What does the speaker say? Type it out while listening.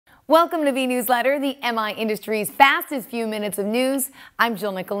Welcome to Vnewsletter, the MI industry's fastest few minutes of news. I'm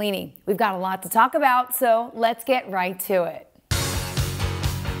Jill Nicolini. We've got a lot to talk about, so let's get right to it.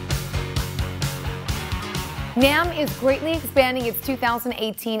 NAMM is greatly expanding its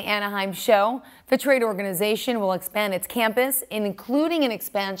 2018 Anaheim show. The trade organization will expand its campus, including an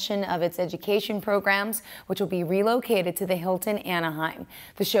expansion of its education programs, which will be relocated to the Hilton Anaheim.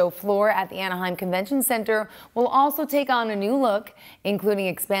 The show floor at the Anaheim Convention Center will also take on a new look, including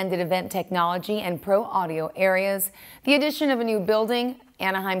expanded event technology and pro audio areas, the addition of a new building,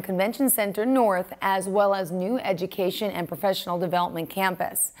 Anaheim Convention Center North, as well as new education and professional development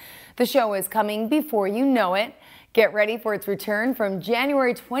campus. The show is coming before you know it. Get ready for its return from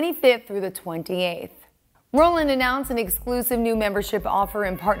January 25th through the 28th. Roland announced an exclusive new membership offer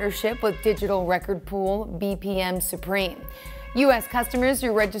in partnership with digital record pool BPM Supreme. U.S. customers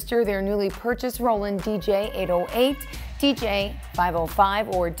who register their newly purchased Roland DJ 808, DJ 505,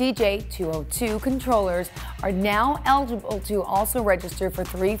 or DJ 202 controllers are now eligible to also register for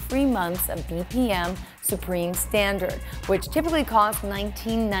 3 free months of BPM Supreme Standard, which typically costs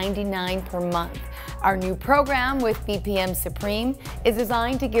 $19.99 per month. Our new program with BPM Supreme is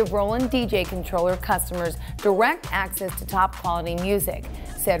designed to give Roland DJ controller customers direct access to top quality music,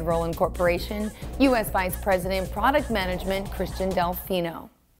 said Roland Corporation U.S. Vice President Product Management Christian Delfino.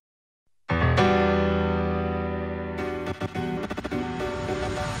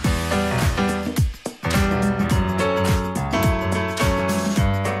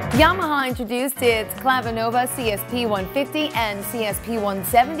 Yamaha introduced its Clavinova CSP 150 and CSP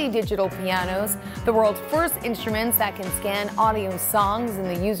 170 digital pianos, the world's first instruments that can scan audio songs in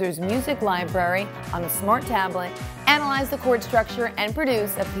the user's music library on a smart tablet, analyze the chord structure, and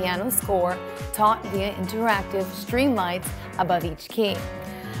produce a piano score taught via interactive streamlights above each key.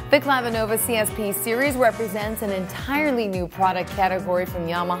 The Clavinova CSP series represents an entirely new product category from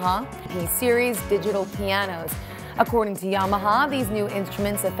Yamaha, P-Series digital pianos. According to Yamaha, these new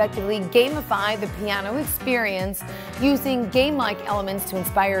instruments effectively gamify the piano experience, using game-like elements to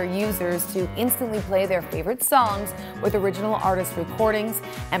inspire users to instantly play their favorite songs with original artist recordings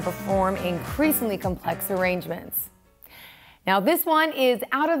and perform increasingly complex arrangements. Now this one is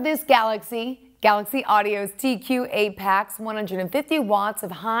out of this galaxy. Galaxy Audio's TQ8 packs 150 watts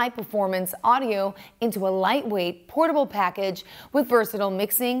of high-performance audio into a lightweight, portable package with versatile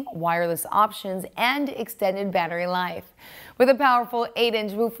mixing, wireless options, and extended battery life. With a powerful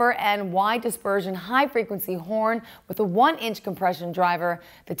 8-inch woofer and wide dispersion high-frequency horn with a 1-inch compression driver,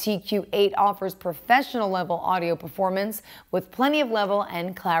 the TQ8 offers professional-level audio performance with plenty of level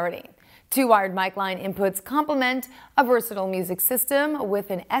and clarity. 2 wired mic line inputs complement a versatile music system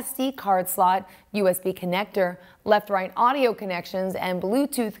with an SD card slot, USB connector, left-right audio connections, and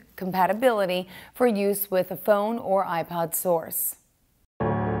Bluetooth compatibility for use with a phone or iPod source.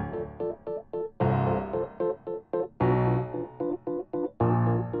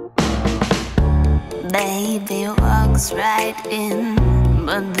 Baby walks right in,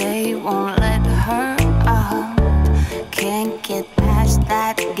 but they won't let her out. Can't get past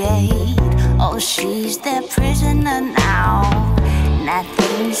that gate. Oh, she's their prisoner now.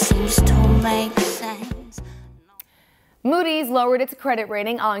 Nothing seems to make sense. Moody's lowered its credit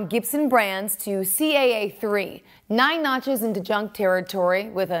rating on Gibson brands to CAA3, 9 notches into junk territory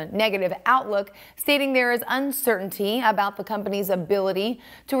with a negative outlook, stating there is uncertainty about the company's ability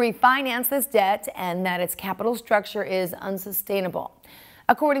to refinance this debt and that its capital structure is unsustainable.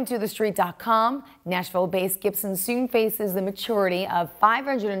 According to TheStreet.com, Nashville-based Gibson soon faces the maturity of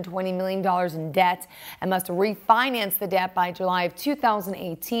 $520 million in debt and must refinance the debt by July of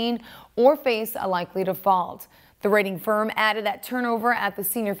 2018 or face a likely default. The rating firm added that turnover at the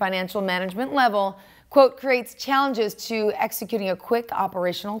senior financial management level, quote, creates challenges to executing a quick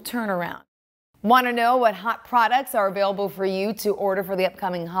operational turnaround. Want to know what hot products are available for you to order for the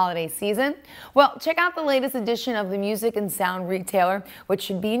upcoming holiday season? Well, check out the latest edition of the Music and Sound Retailer, which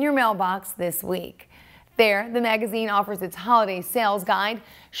should be in your mailbox this week. There, the magazine offers its holiday sales guide,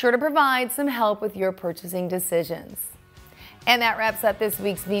 sure to provide some help with your purchasing decisions. And that wraps up this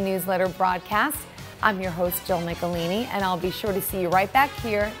week's Vnewsletter broadcast. I'm your host, Jill Nicolini, and I'll be sure to see you right back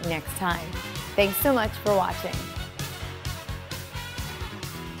here next time. Thanks so much for watching.